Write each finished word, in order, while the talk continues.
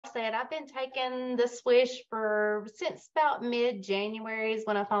said, I've been taking the Swish since about mid-January is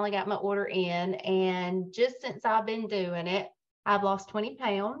when I finally got my order in. And just since I've been doing it, I've lost 20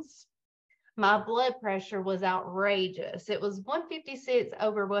 pounds. My blood pressure was outrageous. It was 156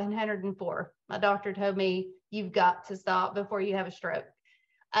 over 104. My doctor told me, you've got to stop before you have a stroke.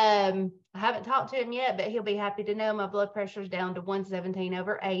 I haven't talked to him yet, but he'll be happy to know my blood pressure is down to 117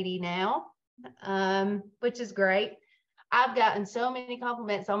 over 80 now, which is great. I've gotten so many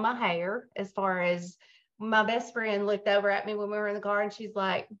compliments on my hair, as far as my best friend looked over at me when we were in the car and she's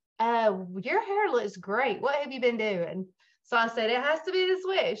like, your hair looks great. What have you been doing? So I said, it has to be the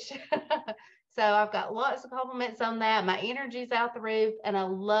Swish. So I've got lots of compliments on that. My energy's out the roof and I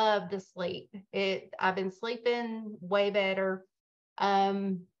love to sleep. I've been sleeping way better.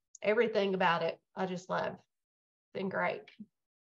 Everything about it, I just love. It's been great.